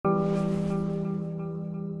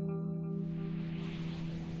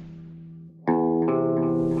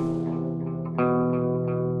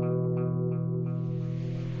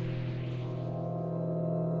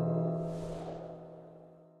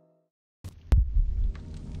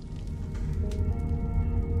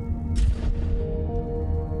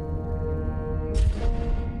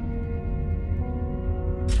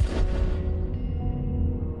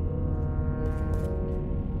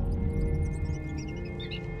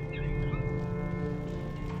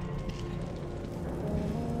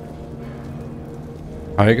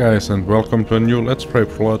Hi guys, and welcome to a new Let's Play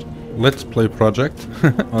project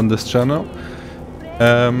on this channel.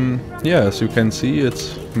 Yeah, as you can see,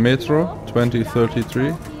 it's Metro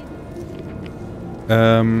 2033.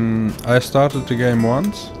 I started the game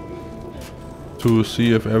once to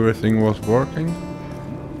see if everything was working.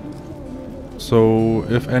 So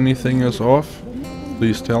if anything is off,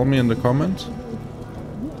 please tell me in the comments.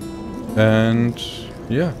 And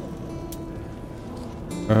yeah,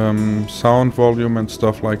 sound volume and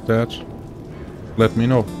stuff like that, let me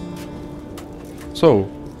know. So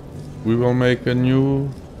we will make a new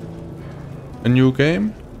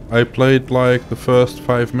game. I played like the first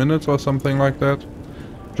 5 minutes or something like that,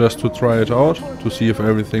 just to try it out, to see if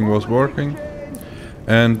everything was working.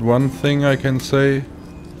 And one thing I can say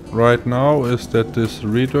right now is that this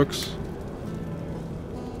Redux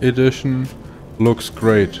edition looks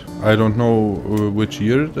great. I don't know which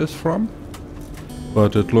year it is from,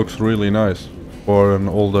 but it looks really nice for an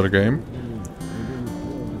older game.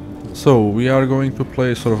 So we are going to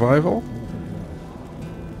play survival.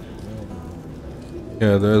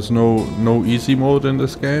 Yeah, there's no easy mode in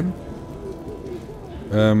this game.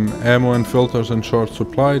 Ammo and filters in short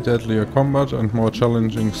supply, deadlier combat and more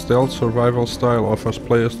challenging stealth survival style offers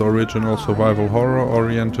players the original survival horror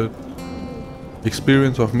oriented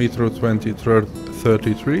experience of Metro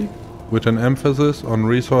 2033 with an emphasis on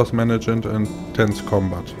resource management and tense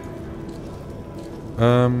combat.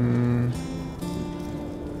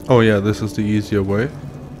 Oh yeah, this is the easier way,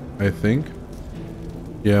 I think.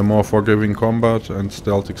 Yeah, more forgiving combat and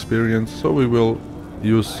stealth experience, so we will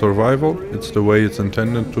use survival. It's the way it's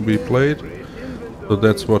intended to be played, so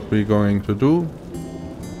that's what we're going to do.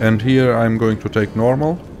 And here I'm going to take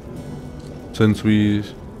normal, since we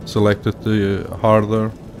selected the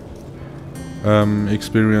harder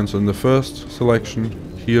experience in the first selection.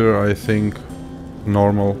 Here I think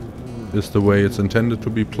normal is the way it's intended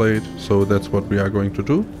to be played, so that's what we are going to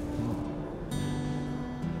do.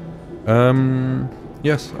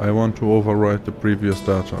 Yes, I want to overwrite the previous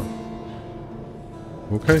data.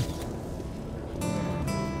 Okay.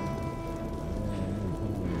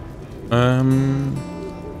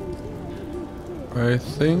 I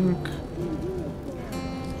think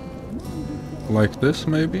like this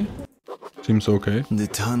maybe? Seems okay. The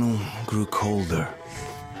tunnel grew colder.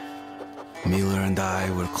 Miller and I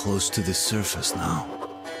were close to the surface now.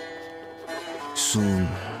 Soon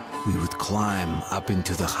we would climb up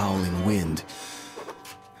into the howling wind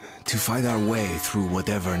to fight our way through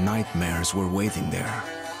whatever nightmares were waiting there.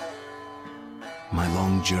 My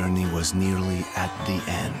long journey was nearly at the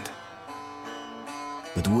end.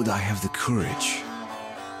 But would I have the courage,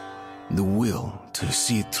 the will to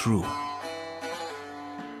see it through?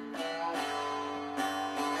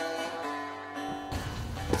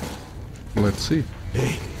 Let's see.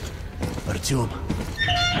 Hey, Artyom.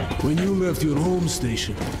 When you left your home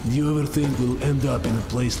station, do you ever think we'll end up in a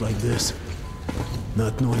place like this?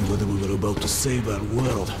 Not knowing whether we were about to save our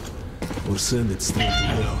world or send it straight to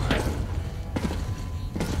hell.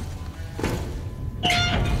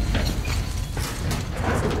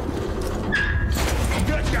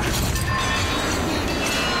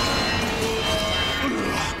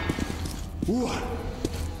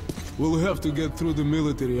 We'll have to get through the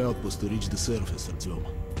military outpost to reach the surface, Artyom.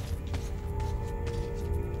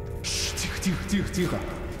 Shh, тихо.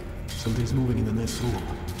 Something's moving in the next room.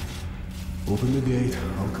 Open the gate,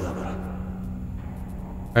 I'll cover.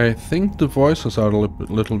 I think the voices are a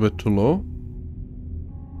little bit too low.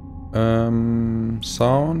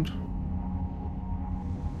 Sound.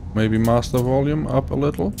 Maybe master volume up a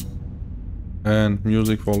little. And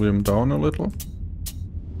music volume down a little.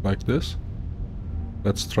 Like this.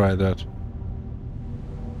 Let's try that.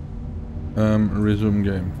 Resume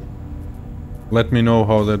game. Let me know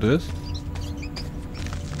how that is.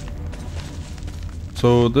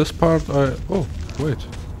 So this part oh, wait.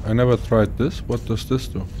 I never tried this. What does this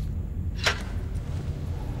do?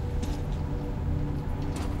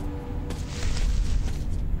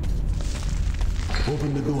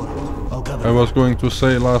 Open the door. I'll cover. I was going to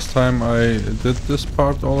say last time I did this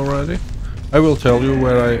part already. I will tell you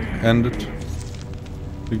where I ended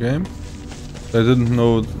the game. I didn't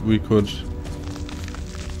know we could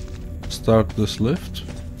start this lift,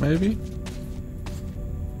 maybe?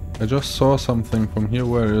 I just saw something from here.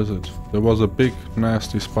 Where is it? There was a big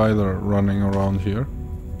nasty spider running around here.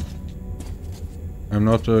 I'm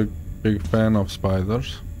not a big fan of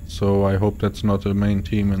spiders, so I hope that's not a main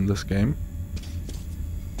theme in this game.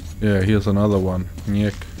 Yeah, here's another one.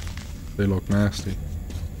 Nyek. They look nasty.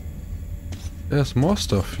 There's more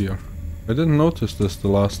stuff here. I didn't notice this the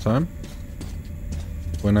last time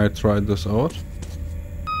when I tried this out.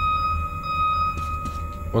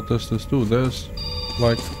 What does this do? There's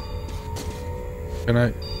like... Can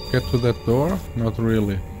I get to that door? Not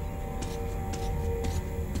really.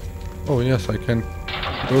 Oh yes, I can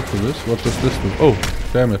go to this. What does this do? Oh,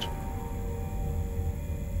 damn it.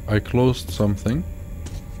 I closed something.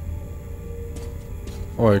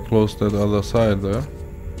 Oh, I closed that other side there.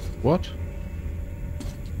 What?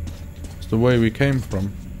 It's the way we came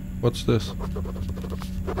from. What's this?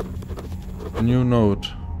 A new note.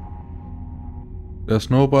 There's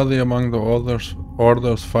nobody among the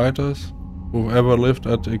Order's fighters who've ever lived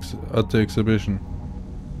at the exhibition.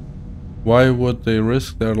 Why would they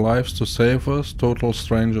risk their lives to save us, total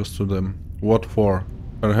strangers to them? What for?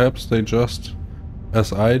 Perhaps they just,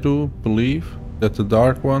 as I do, believe that the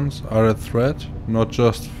Dark Ones are a threat, not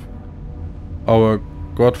just our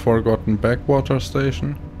god-forgotten backwater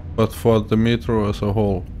station, but for the metro as a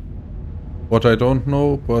whole. What I don't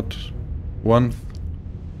know, but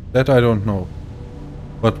I don't know.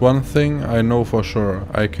 But one thing I know for sure,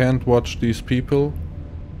 I can't watch these people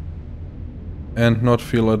and not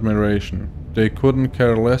feel admiration. They couldn't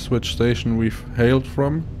care less which station we hailed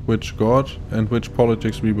from, which god, and which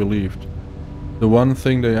politics we believed. The one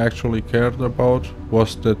thing they actually cared about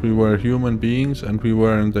was that we were human beings and we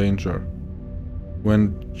were in danger.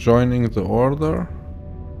 When joining the Order,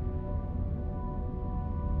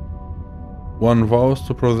 one vows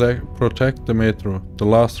to protect the metro, the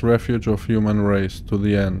last refuge of human race, to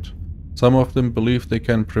the end. Some of them believe they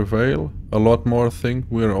can prevail, a lot more think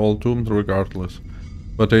we're all doomed regardless.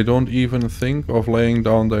 But they don't even think of laying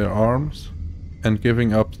down their arms and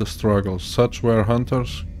giving up the struggle. Such were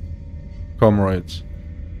Hunter's comrades.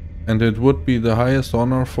 And it would be the highest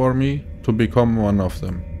honor for me to become one of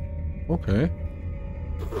them. Okay.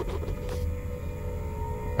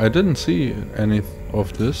 I didn't see any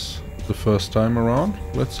of this the first time around.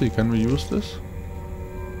 Let's see, can we use this?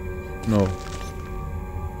 No.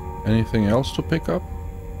 Anything else to pick up?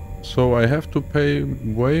 So I have to pay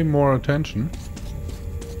way more attention.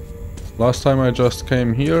 Last time I just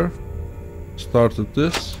came here, started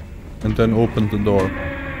this, and then opened the door.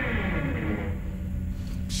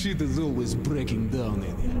 Shit is always breaking down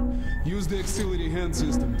in here. Use the auxiliary hand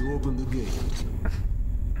system to open the gate.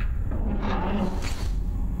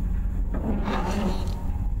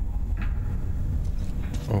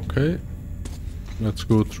 Okay. Let's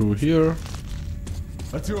go through here.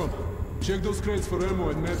 Artyom, check those crates for ammo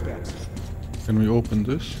and medpacks. Can we open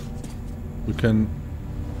this? We can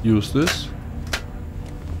use this.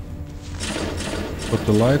 Put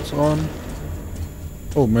the lights on.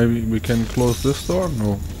 Oh, maybe we can close this door?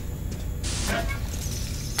 No.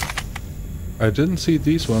 I didn't see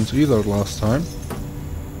these ones either last time.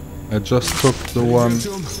 I just took the one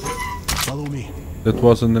Follow me. that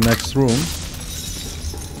was in the next room.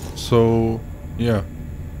 So, yeah.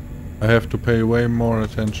 I have to pay way more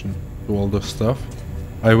attention to all this stuff.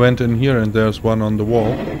 I went in here and there's one on the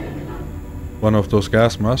wall. One of those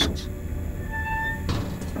gas masks.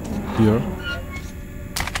 Here.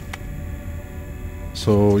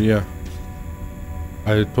 So, yeah.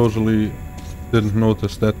 I totally didn't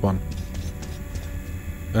notice that one.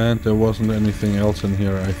 And there wasn't anything else in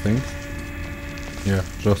here, I think. Yeah,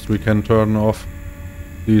 just we can turn off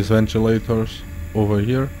these ventilators over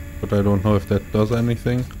here, but I don't know if that does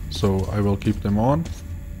anything, so I will keep them on.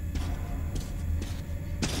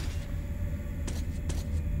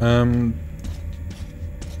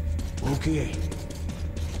 Okay.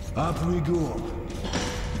 Up we go.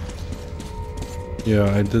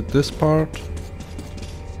 Yeah, I did this part.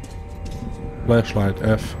 Flashlight,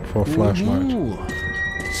 F for flashlight. Ooh.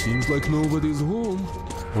 Seems like nobody's home.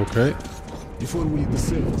 Okay. Before we leave the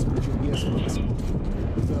surface, put your gas mask on.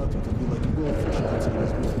 Without it, it'll be like a goldfish outside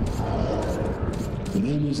this building.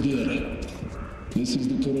 We're almost there. This is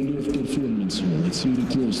the Korolov performance hall. It's very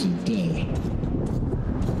close to the tower.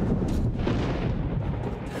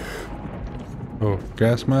 Oh,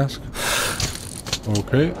 gas mask.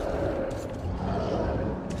 Okay.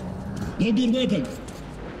 Load your weapon.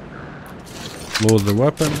 Load the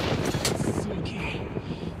weapon. Okay.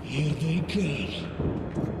 Here they come.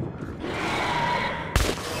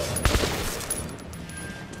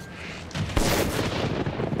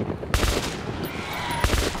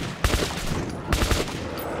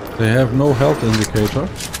 They have no health indicator.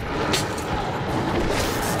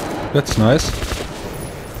 That's nice.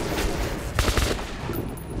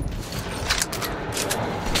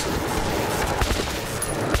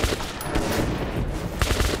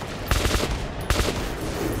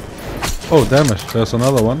 Oh, damn it, there's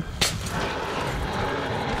another one.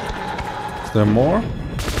 Is there more?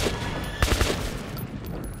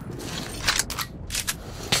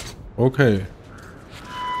 Okay.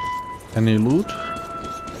 Any loot?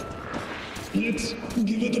 Let's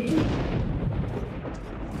give it a push.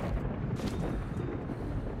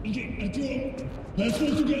 Okay, Artyom, let's go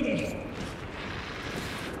together.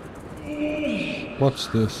 What's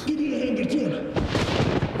this? Give me a hand,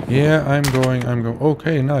 Artyom. Yeah, I'm going.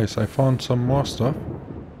 Okay, nice. I found some more stuff.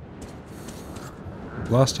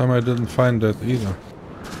 Last time I didn't find that either.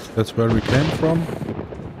 That's where we came from.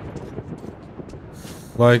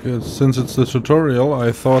 Like, since it's the tutorial,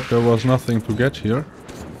 I thought there was nothing to get here.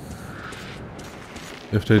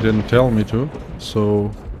 If they didn't tell me to.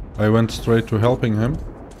 So I went straight to helping him.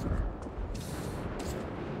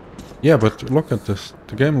 Yeah, but look at this.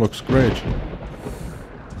 The game looks great.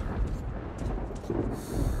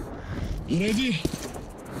 You ready?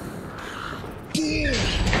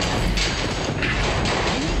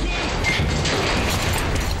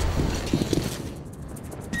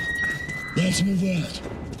 Let's move out.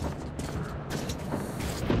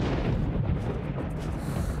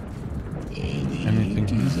 Anything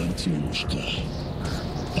here?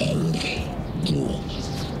 I will go.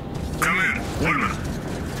 Come in, Woodman.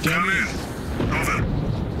 Come in. Over.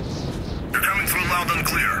 You're coming through loud and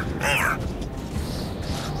clear. Over.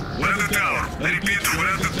 We're at the tower. I repeat, we're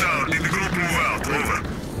at the tower. Did the group move out? Over.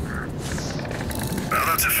 Well,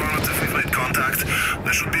 that's affirmative. We've made contact.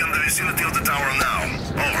 They should be in the vicinity of the tower now.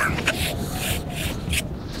 Over.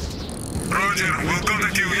 Roger, we'll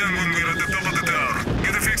contact you again when we're at the top of the tower.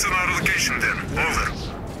 Get a fix on our location then. Over.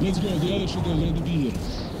 Let's go. The others should already be here.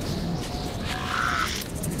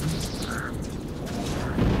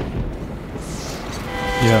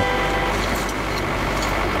 Yeah.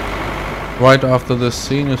 Right after this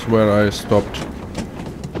scene is where I stopped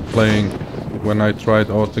playing when I tried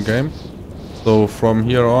out the game. So from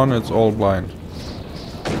here on it's all blind.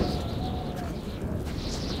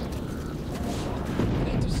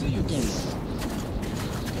 Glad to see you, Tony.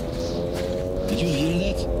 Did you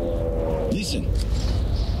hear that? Listen.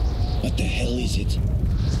 What the hell is it?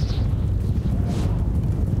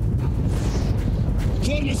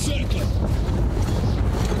 Form a circle!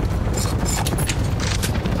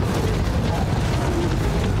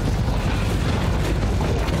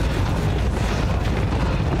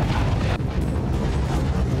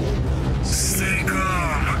 Stay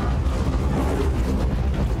calm.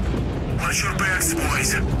 Watch your backs,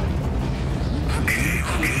 boys. Okay.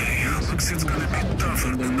 Looks it's gonna be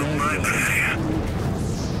tougher than the library.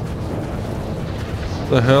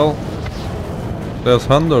 The hell? There's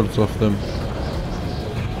hundreds of them.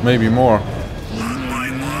 Maybe more. On my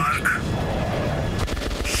mark.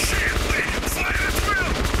 Shit, fire at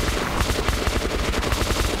will.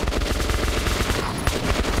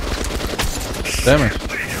 Damn it.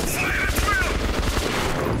 Fire at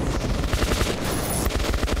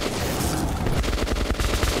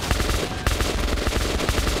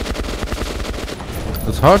will.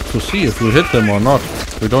 It's hard to see if we hit them or not.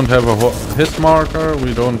 We don't have a hit marker,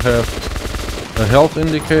 we don't have a health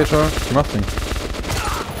indicator, nothing.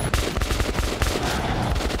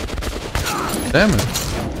 Damn it.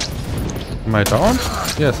 Am I down?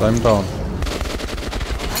 Yes, I'm down.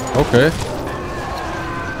 Okay.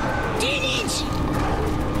 Demons!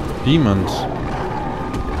 Demons.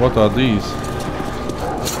 What are these?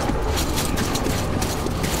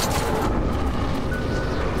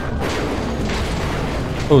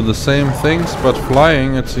 Oh, the same things, but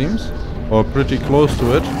flying, it seems. Or pretty close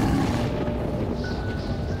to it.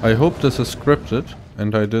 I hope this is scripted,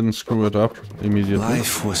 and I didn't screw it up immediately.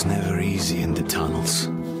 Life was never easy in the tunnels,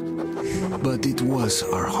 but it was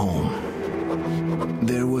our home.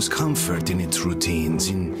 There was comfort in its routines,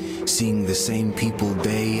 in seeing the same people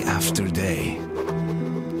day after day.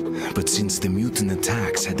 But since the mutant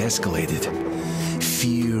attacks had escalated,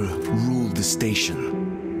 fear ruled the station.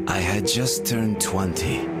 I had just turned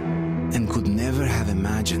 20 and could never have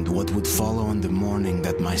imagined what would follow on the morning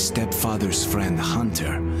that my stepfather's friend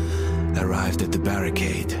Hunter arrived at the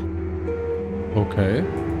barricade. Okay.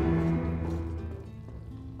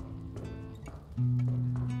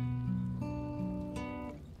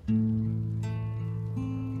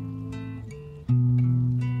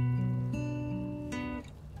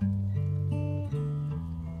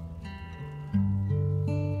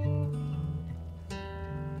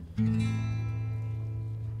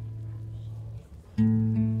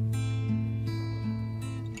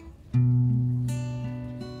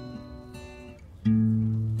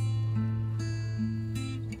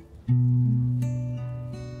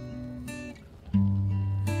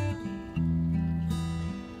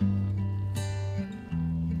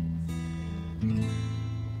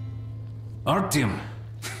 Artyom,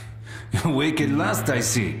 awake at last, I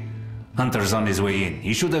see. Hunter's on his way in.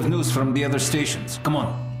 He should have news from the other stations. Come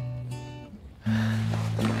on.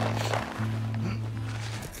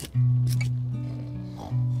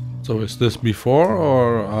 So is this before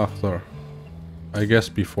or after? I guess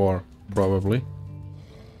before, probably.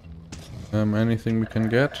 Anything we can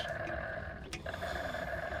get?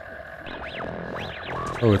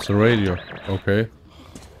 Oh, it's a radio. Okay.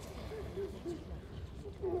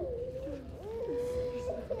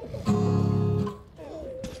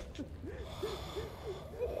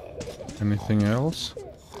 Anything else?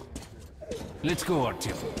 Let's go,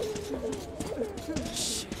 Artyom.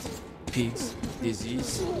 Pigs,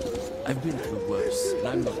 disease. I've been through worse, and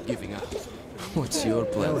I'm not giving up. What's your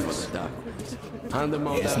plan for the dark ones? Hand them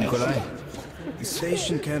out. Yes, Nikolai? The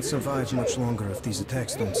station can't survive much longer if these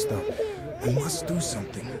attacks don't stop. We must do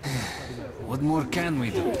something. What more can we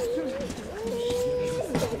do?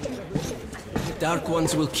 Dark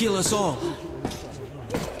ones will kill us all.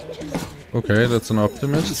 Okay, that's an Let's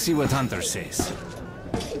optimist. see what Hunter says.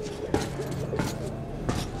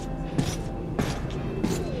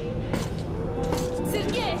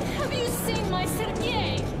 Sergei, have you seen my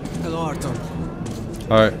Sergei? Hello, Artyom.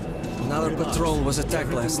 Hi. Another patrol was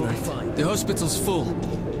attacked last night. The hospital's full.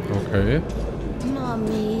 Okay.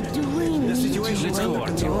 Mommy, do we need Let's go,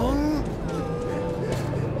 Artyom.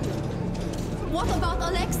 What about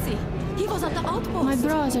Alexei? He was at the outpost. My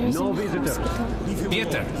brother is in the hospital.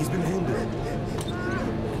 Peter! He's been wounded.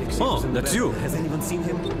 Oh, that's you. Has anyone seen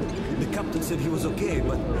him? The captain said he was okay,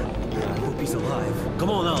 but I hope he's alive. Come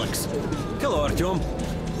on, Alex. Hello, Artyom.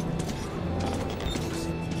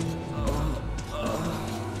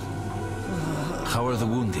 How are the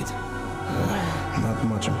wounded? Not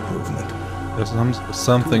much improvement. There's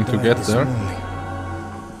something to get there.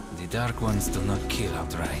 The Dark Ones do not kill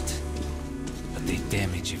outright, but they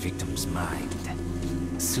damage a victim's mind.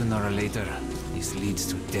 Sooner or later, this leads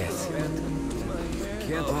to death.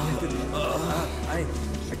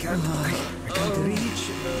 I can't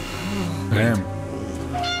reach. Damn.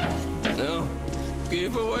 No.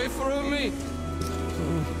 Give away from me.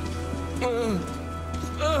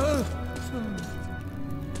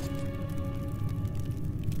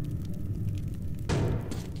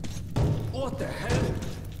 What the hell?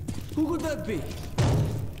 Who could that be?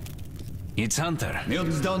 It's Hunter.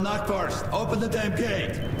 Mutants don't knock first. Open the damn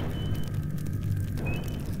gate.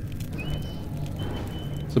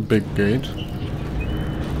 It's a big gate.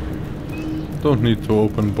 Don't need to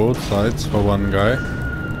open both sides for one guy.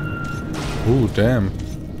 Ooh, damn.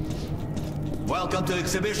 Welcome to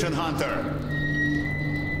Exhibition, Hunter.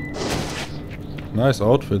 Nice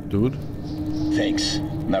outfit, dude. Thanks.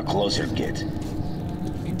 Now close your gate.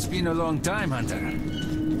 It's been a long time, Hunter.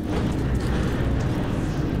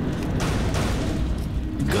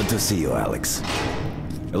 Good to see you, Alex.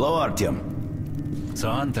 Hello, Artyom. So,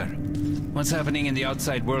 Hunter, what's happening in the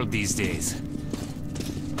outside world these days?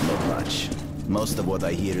 Not much. Most of what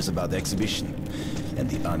I hear is about the exhibition and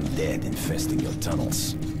the undead infesting your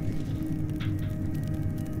tunnels.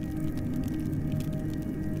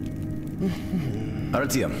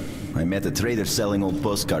 Artyom, I met a trader selling old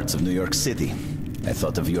postcards of New York City. I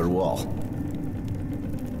thought of your wall.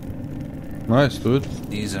 Nice, dude.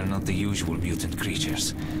 These are not the usual mutant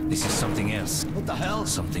creatures. This is something else. What the hell?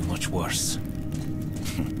 Something much worse.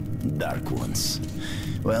 Dark ones.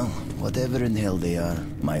 Well, whatever in hell they are,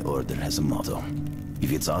 my order has a motto.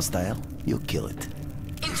 If it's hostile, you kill it.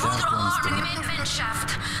 Intruder alarm in the main vent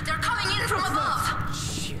shaft. They're coming in from above.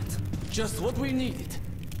 Shit. Just what we needed.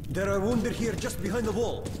 There are wounded here just behind the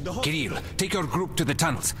wall. Kirill, take your group to the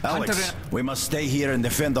tunnels. Alex, Hunter, we must stay here and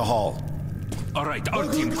defend the hall. all right,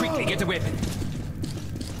 Artyom, quickly, get a weapon.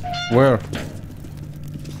 Where?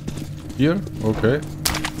 Here? Okay.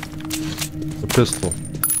 A pistol.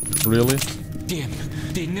 Really? Damn,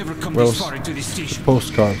 they never come Well, this far into the station.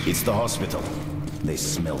 Postcard. It's the hospital. They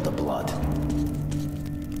smell the blood.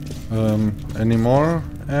 Any more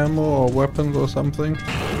ammo or weapons or something?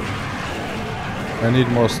 I need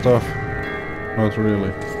more stuff. Not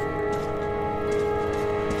really.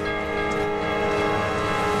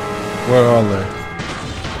 Where are they?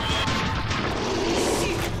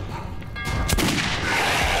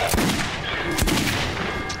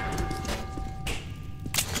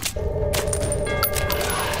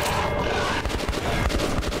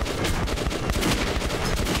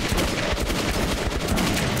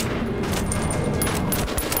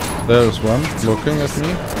 There's one looking at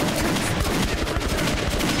me.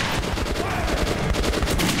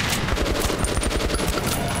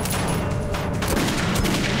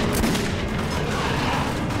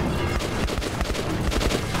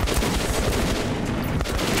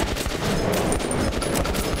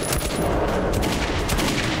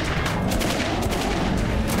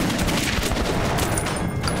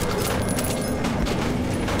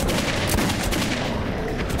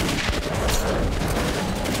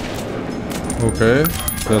 Okay,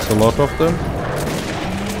 there's a lot of them.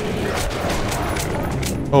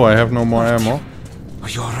 Oh, I have no more ammo. Are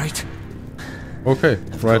you alright? Okay,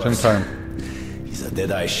 right in time. He's a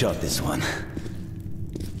dead-eye shot, this one.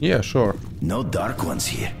 Yeah, sure. No dark ones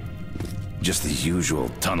here. Just the usual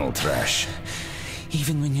tunnel trash.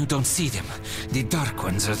 Even when you don't see them, the Dark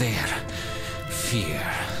Ones are there. Fear.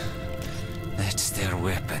 That's their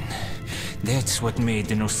weapon. That's what made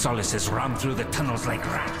the Nosalises run through the tunnels like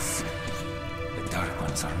rats. The Dark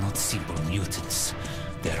Ones are not simple mutants.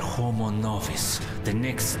 They're Homo Novus, the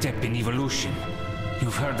next step in evolution.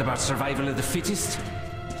 You've heard about survival of the fittest?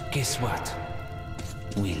 Guess what?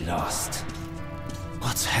 We lost.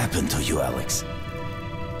 What's happened to you, Alex?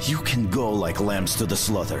 You can go like lambs to the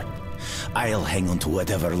slaughter. I'll hang on to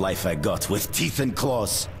whatever life I got with teeth and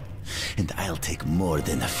claws. And I'll take more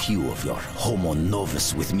than a few of your Homo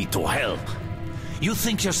Novus with me to hell. You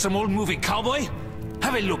think you're some old movie cowboy?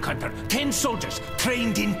 Have a look, Hunter. 10 soldiers,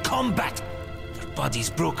 trained in combat. Their bodies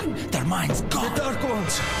broken, their minds gone. The Dark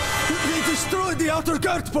Ones! They destroyed the outer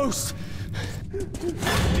guard post!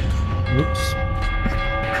 Oops.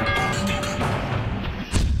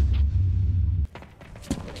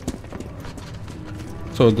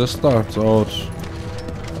 So this starts out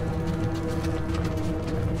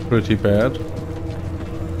pretty bad.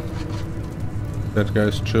 That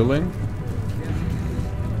guy's chilling.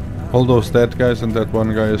 All those dead guys and that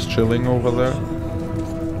one guy is chilling over there.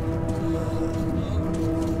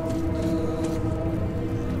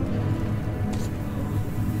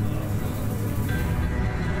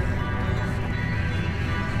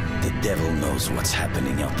 The devil knows what's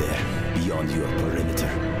happening out there, beyond your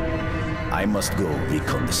perimeter. I must go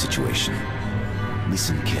recon the situation.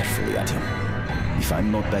 Listen carefully at him. If I'm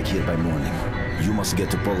not back here by morning, you must get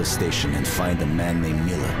to police station and find a man named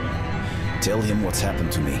Miller. Tell him what's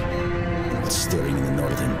happened to me and what's stirring in the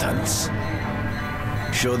northern tunnels.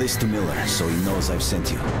 Show this to Miller so he knows I've sent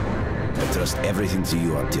you. I trust everything to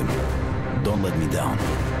you, Artyom. Don't let me down.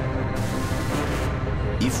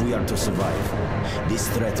 If we are to survive, this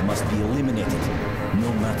threat must be eliminated,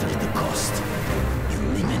 no matter the cost.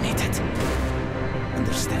 Eliminated.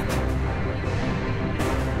 Understand?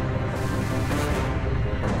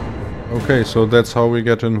 Okay, so that's how we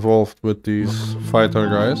get involved with these fighter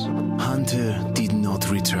guys. Hunter did not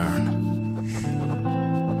return.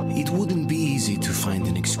 It wouldn't be easy to find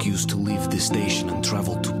an excuse to leave the station and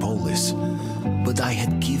travel to Polis, but I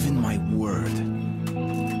had given my word.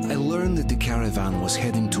 I learned that the caravan was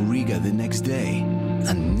heading to Riga the next day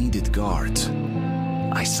and needed guards.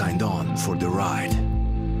 I signed on for the ride.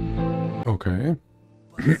 Okay.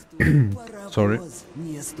 Sorry.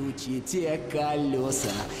 Не стучите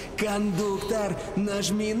колеса. Кондуктор,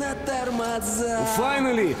 нажми на тормоза.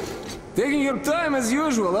 Finally! Taking your time as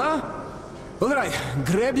usual, huh? Alright,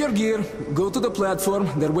 grab your gear, go to the platform,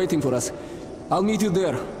 they're waiting for us. I'll meet you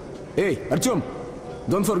there. Hey, Artyom,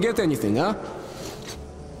 don't forget anything, huh?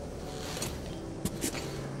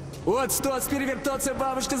 Вот стоц перевертаться,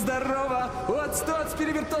 бабушка здорова. Вот стоц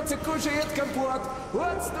перевертаться, кушает компот.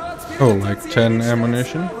 Вот стоц перевертаться. Oh, like 10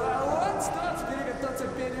 ammunition?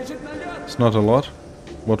 It's not a lot.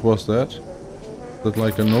 What was that? Is that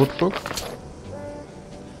like a notebook?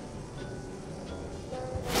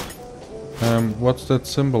 What's that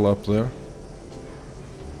symbol up there?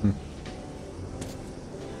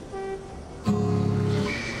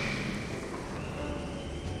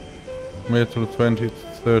 Metro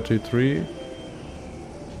 2033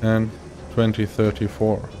 and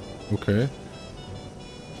 2034. Okay.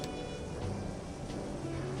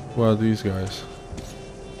 Who are these guys?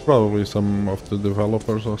 Probably some of the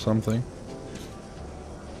developers or something.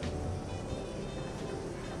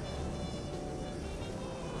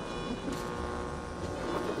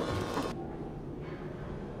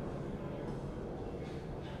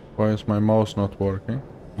 Why is my mouse not working?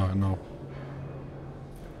 Oh no.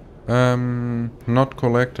 Not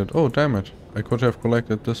collected. Oh, damn it. I could have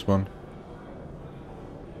collected this one.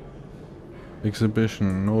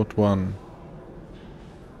 Exhibition, note 1.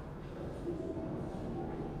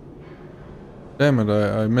 Damn it,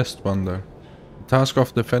 I missed one there. Task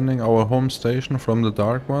of defending our home station from the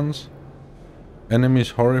Dark Ones.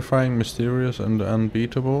 Enemies horrifying, mysterious and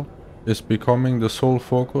unbeatable is becoming the sole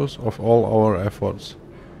focus of all our efforts.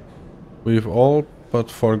 We've all but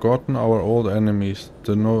forgotten our old enemies,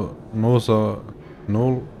 the Nosalises?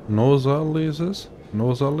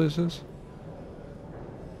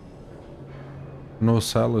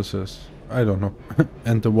 I don't know.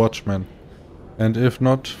 And the Watchmen. And if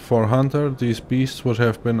not for Hunter, these beasts would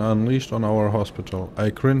have been unleashed on our hospital.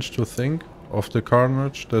 I cringe to think of the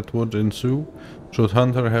carnage that would ensue should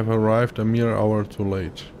Hunter have arrived a mere hour too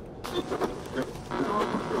late.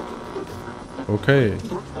 Okay.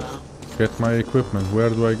 Get my equipment. Where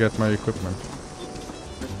do I get my equipment?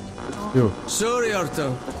 You. Sorry,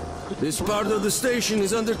 Artem. This part of the station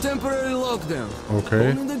is under temporary lockdown.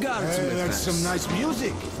 Okay. Only the guards may That's pass. some nice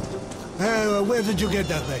music. Where did you get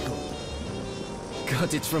that record?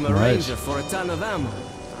 Got it from a Nice. ranger for a ton of ammo.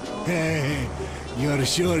 Hey, you're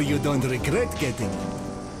sure you don't regret getting it?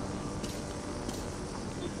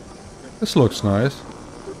 This looks nice.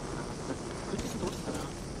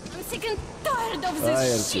 I'm sick and tired of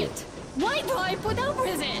this shit. Why do I put up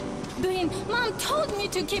with it? Blaine, Mom told me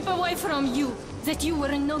to keep away from you, that you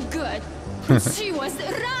were no good. And she was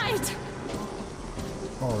right.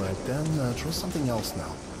 Alright then, try something else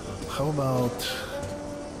now. How about...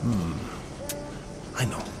 I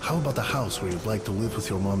know. How about a house where you'd like to live with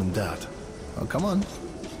your mom and dad? Oh, come on.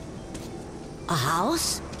 A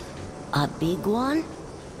house? A big one?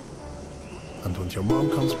 And when your mom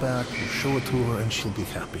comes back, you show it to her and she'll be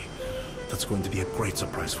happy. That's going to be a great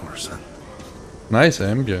surprise for her, son. Nice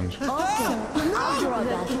ambient.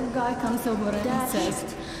 That guy comes over and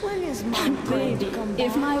says, baby,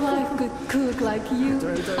 if my wife could cook like you, I'd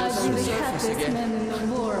be the happiest man in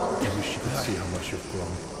the world. I wish you could see how much you've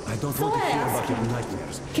grown. I don't So want to I hear asked about your him,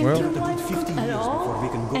 nightmares. can Well- your wife cook at all? we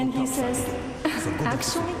can go And he topside says, again.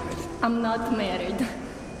 actually, I'm not married.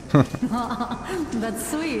 That's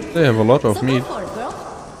sweet. They have a lot of So go meat. for it, girl.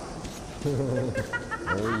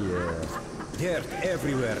 Dirt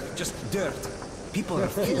everywhere, just dirt. People are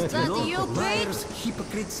filthy, Is that no? you, Liars,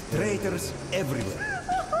 hypocrites, traitors, everywhere.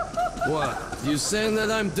 What? You saying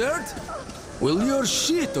that I'm dirt? Well, you're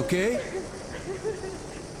shit, okay?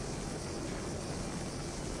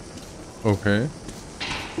 Okay.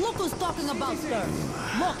 Look who's talking about dirt.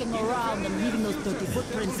 Walking around and leaving those dirty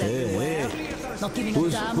footprints everywhere. Not giving a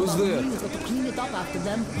damn who's about there? me who's got to clean it up after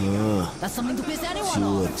them. That's something to piss anyone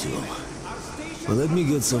off. Joe. Well, let me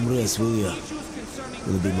get some rest, will ya?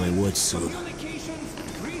 Gonna be my watch soon.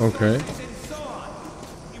 Okay.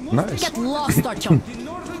 Nice. Get lost, Artyom.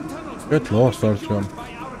 Get lost, Artyom.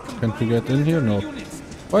 Can't we get in here? No.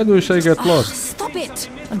 Why do you say get lost? Stop it.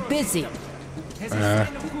 I'm busy. Ah.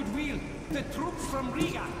 The troops from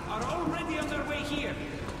Riga are already on their way here.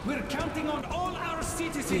 We're counting on all our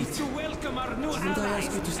citizens to welcome our new Didn't I allies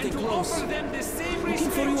ask you to stay and to close? offer them the same Looking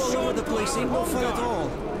for you all over the place, ain't no fun at all.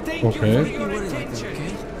 Thank Okay. you for your Worry like that,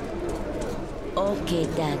 attention. okay? Okay,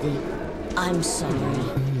 Daddy. I'm sorry.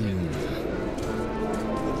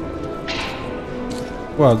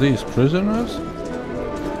 Well, these prisoners?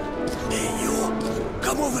 Hey, you!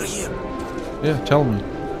 Come over here! Yeah, tell me.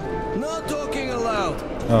 Not talking aloud.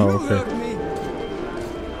 Oh, You okay. heard me.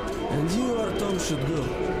 And you, Artyom, should go.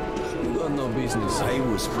 You got no business. I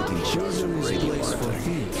was putting Children is a radio place for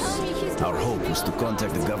monitoring. thieves. Our hope was to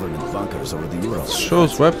contact the government bunkers over the Urals.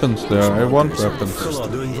 Shows weapons there. I want weapons. Hello,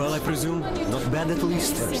 doing well, I presume? Not bad at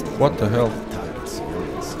least? What the hell?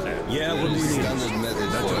 Yeah, what do you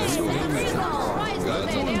need?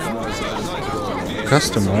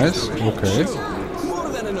 Customize? Okay. More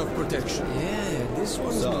than enough protection. Yeah, this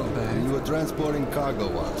one's not bad. You were transporting cargo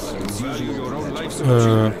once. Value your own life.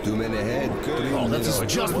 Too many head. Oh, that is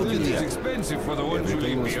just what we It's did. expensive for the ones you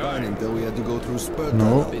Everything leave was fine behind. until we had to go through Spur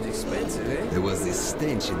No. Tunnel. Bit expensive, eh? There was this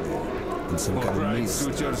stench in there. And some kind of Alright, mist.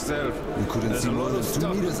 suit yourself. You couldn't There's see a more lot than of 2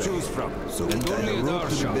 stuff to meters choose ahead. from. So we And tied only a at rope our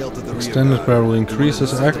to the shop. belt of the rear Extended guard. barrel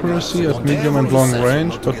increases accuracy at medium and long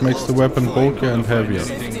range, but makes the weapon bulkier and heavier.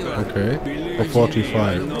 Okay. For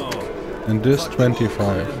 45. And this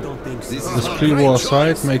 25. This pre-war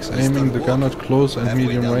sight makes aiming the gun at close and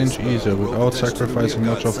medium range easier without sacrificing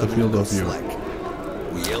much of the field of view.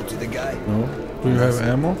 We yelled to the guy. No? Do you have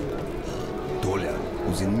ammo? Tolia,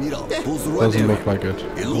 who's in middle, pulls the right Doesn't area. look like it.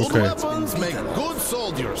 Illegal Okay. weapons make good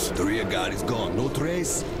soldiers. The rear guard is gone. No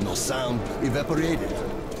trace, no sound, evaporated.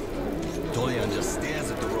 Tolia just stares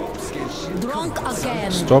at the rope, scared shit. Drunk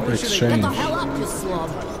again. Stop Get exchange. the hell up, you slob.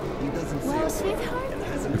 Well, sweetheart,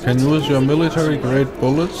 You can use your military-grade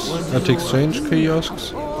bullets at exchange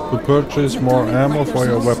kiosks to purchase more ammo for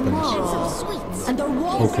your weapons. And there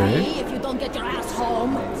won't Okay. be if you don't get your ass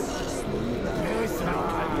home.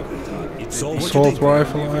 Assault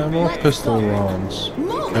rifle ammo, pistol rounds.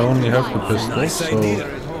 I only have the pistol, so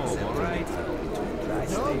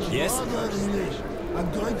Yes? I'm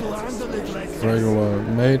going to handle it like regular.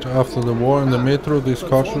 Made after the war in the metro, these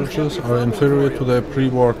cartridges are inferior to their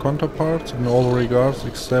pre-war counterparts in all regards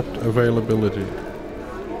except availability.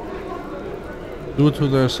 Due to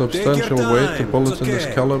their substantial weight, the bullets in this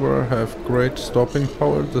caliber have great stopping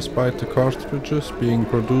power despite the cartridges being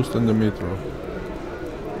produced in the metro.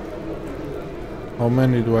 How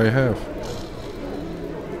many do I have?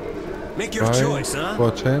 Make your Buy choice, huh?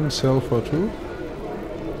 for 10, sell for 2?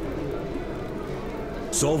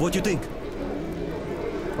 So, what do you think?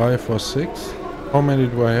 5 or 6? How many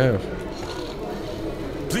do I have?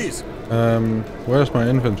 Please. Where's my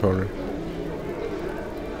inventory?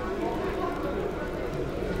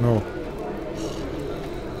 No.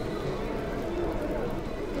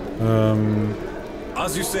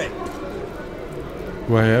 As you say.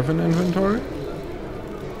 Do I have an inventory?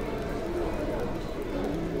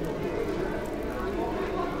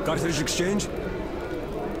 Cartridge exchange?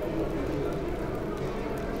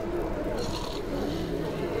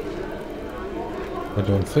 I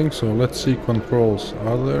don't think so. Let's see controls.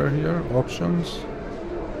 Are there here options?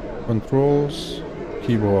 Controls,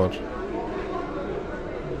 keyboard,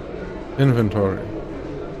 inventory,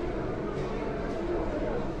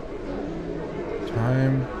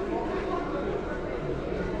 time,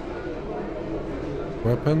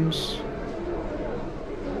 weapons,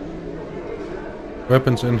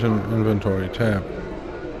 weapons inventory, tab.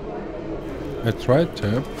 I tried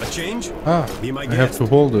tab. A change? Ah, Be my I have guest. to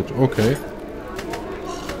hold it. Okay.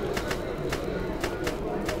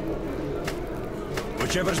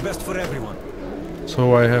 Whichever's best for everyone.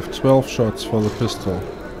 So I have 12 shots for the pistol.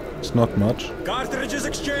 It's not much. Cartridges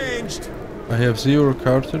exchanged! I have 0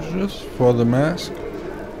 cartridges for the mask.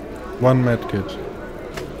 1 medkit.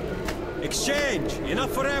 Exchange!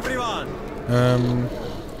 Enough for everyone!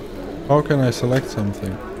 How can I select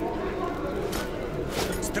something?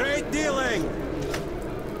 Straight dealing!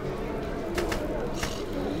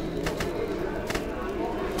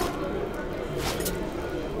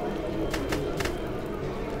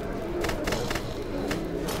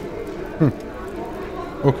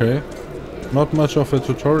 Okay. Not much of a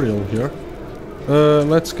tutorial here.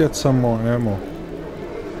 Let's get some more ammo.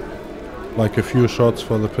 Like a few shots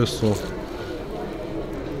for the pistol.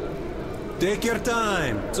 Take your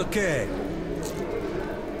time. It's okay.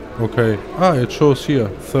 Okay. Ah, it shows here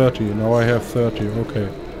 30. Now I have 30. Okay.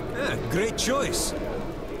 Yeah, great choice.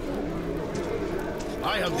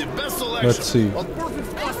 I have the best selection. Let's see.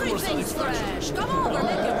 Everything's fresh. Come over,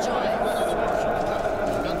 make your choice.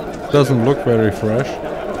 Doesn't look very fresh.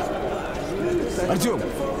 Artyom,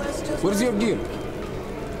 where's your gear?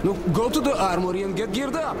 No, go to the armory and get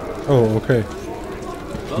geared up. Oh, okay.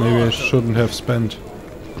 Maybe I shouldn't have spent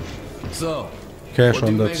So, cash what do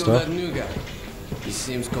on you that make of stuff. that new guy? He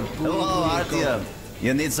seems completely Hello, Artyom.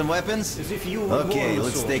 You need some weapons? Okay,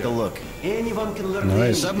 let's take a look. Anyone can learn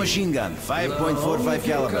Nice. Submachine gun, 5.45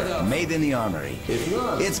 caliber, made in the armory.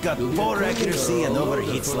 It's got poor accuracy and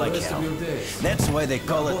overheats like hell. That's why they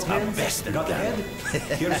call it a bastard gun.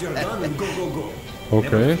 Here's your gun and go, go, go. Okay.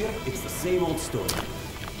 Never fear, it's the same old story.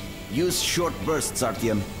 Use short bursts,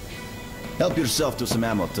 Artyom. Help yourself to some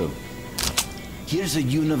ammo too. Here's a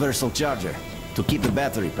universal charger to keep the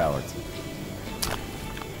battery powered.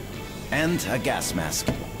 And a gas mask.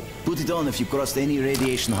 Put it on if you crossed any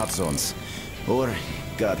radiation hot zones. Or,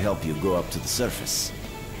 God help you, go up to the surface.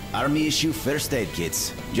 Army issue first aid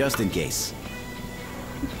kits, just in case.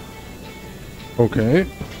 Okay.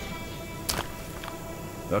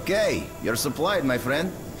 Okay, you're supplied, my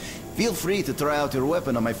friend. Feel free to try out your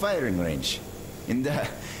weapon on my firing range. And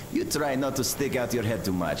you try not to stick out your head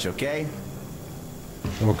too much, okay?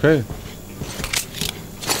 Okay.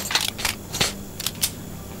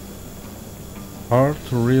 Hard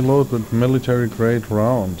to reload with military grade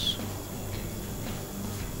rounds.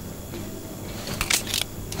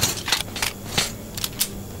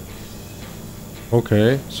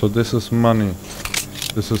 Okay, so this is money.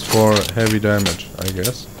 This is for heavy damage, I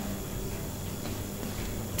guess.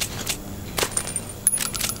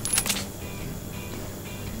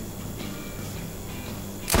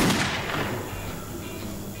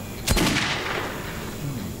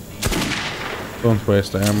 Don't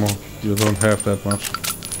waste ammo. You don't have that much.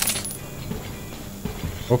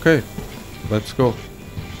 Okay, let's go.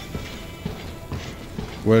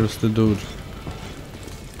 Where's the dude?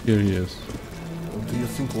 Here he is. Do you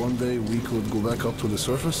think one day we could go back up to the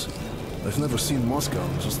surface? I've never seen Moscow,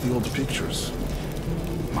 just the old pictures.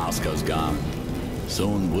 Moscow's gone.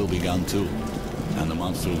 Soon we'll be gone too. And the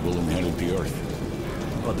monsters will inherit the Earth.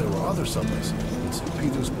 But there were other subways. In St.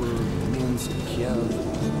 Petersburg, Minsk, Kiev.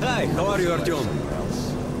 Hi, how are you, Artyom?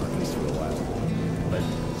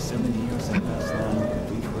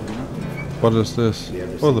 What is this?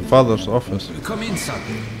 Oh, the father's office. Come in, son.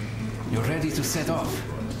 You're ready to set off?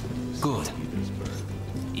 Good.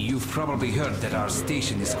 You've probably heard that our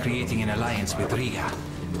station is creating an alliance with Riga.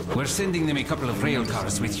 We're sending them a couple of rail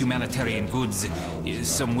cars with humanitarian goods,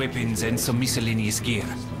 some weapons and some miscellaneous gear.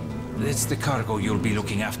 That's the cargo you'll be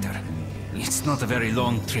looking after. It's not a very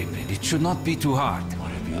long trip, and it should not be too hard.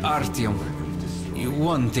 Artyom,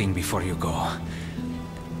 one thing before you go.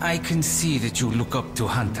 I can see that you look up to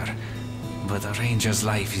Hunter, but a ranger's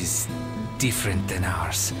life is different than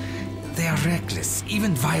ours. They are reckless,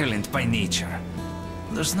 even violent by nature.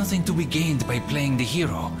 There's nothing to be gained by playing the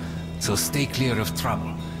hero, so stay clear of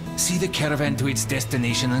trouble. See the caravan to its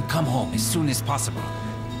destination and come home as soon as possible.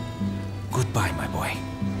 Goodbye, my boy.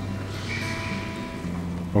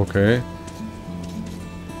 Okay.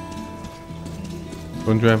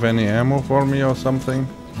 Don't you have any ammo for me or something?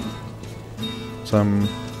 Some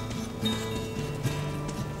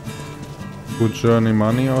good journey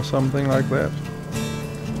money or something like that?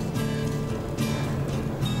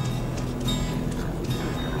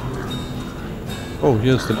 Oh,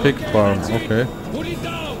 here's the pig farm. Okay.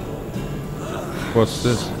 What's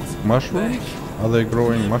this? Mushrooms? Are they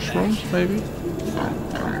growing mushrooms, maybe?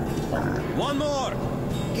 One more!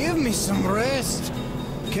 Give me some rest!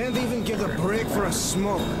 Can't even get a break for a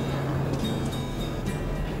smoke.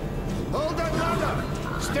 Hold that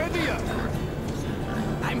ladder! Steady up!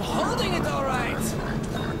 I'm holding it all right!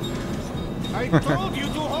 I told you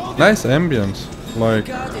to hold Nice ambience. Like,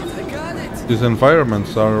 I got it! these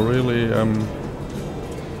environments are really,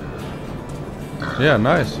 yeah,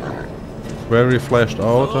 nice. Very fleshed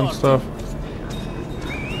out and stuff.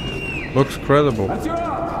 Looks credible.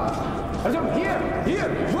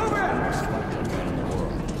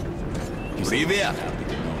 Привет!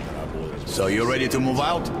 So you ready to move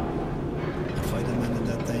out?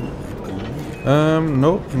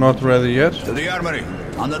 No, not ready yet. To the armory,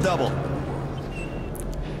 on the double.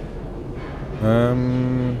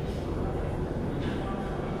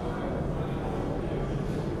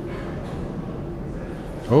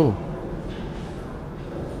 Oh.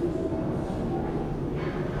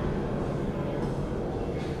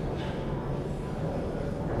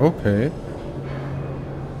 Okay.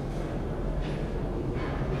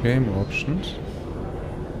 Game options.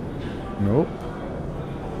 Nope.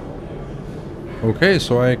 Okay,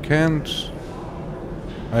 so I can't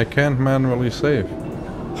manually save.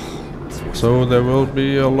 So there will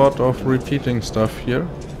be a lot of repeating stuff here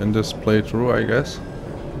in this playthrough, I guess.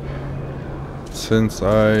 Since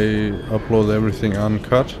I upload everything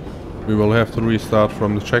uncut, we will have to restart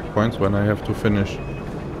from the checkpoints when I have to finish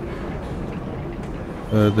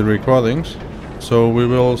the recordings. So we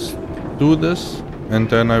will do this and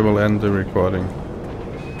then I will end the recording.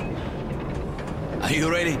 Are you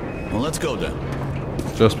ready? Well, let's go then.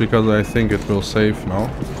 Just because I think it will save now.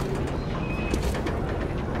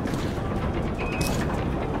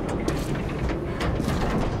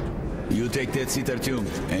 You take that seat, Artyom,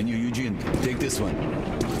 and you, Eugene, take this one.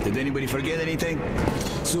 Did anybody forget anything?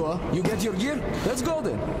 So, you get your gear? Let's go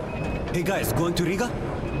then. Hey guys, going to Riga?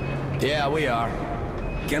 Yeah, we are.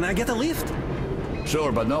 Can I get a lift?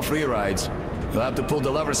 Sure, but no free rides. You'll have to pull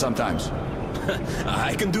the lever sometimes.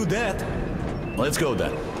 I can do that. Let's go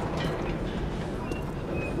then.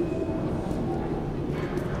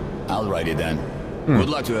 I'll ride it then. Good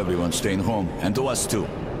luck to everyone staying home, and to us too.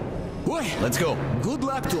 Boy, let's go. Good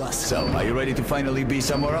luck to us. So, are you ready to finally be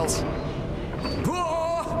somewhere else?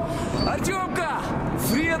 Oh, Artyomka!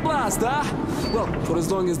 Free at last, huh? Well, for as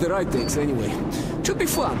long as the ride takes, anyway. Should be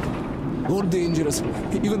fun. Or dangerous.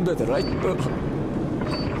 Even better, right?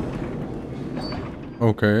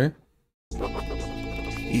 Okay.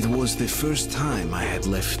 It was the first time I had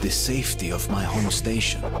left the safety of my home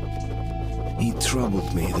station. It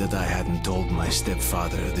troubled me that I hadn't told my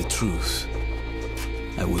stepfather the truth.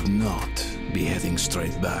 I would not be heading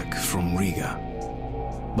straight back from Riga.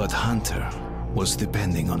 But Hunter was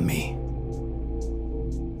depending on me.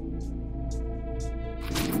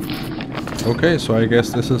 Okay, so I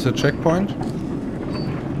guess this is a checkpoint.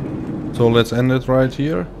 So let's end it right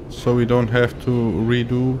here, so we don't have to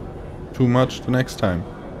redo too much the next time.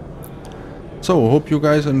 So, hope you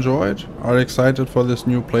guys enjoyed, are excited for this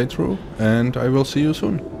new playthrough, and I will see you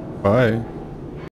soon. Bye.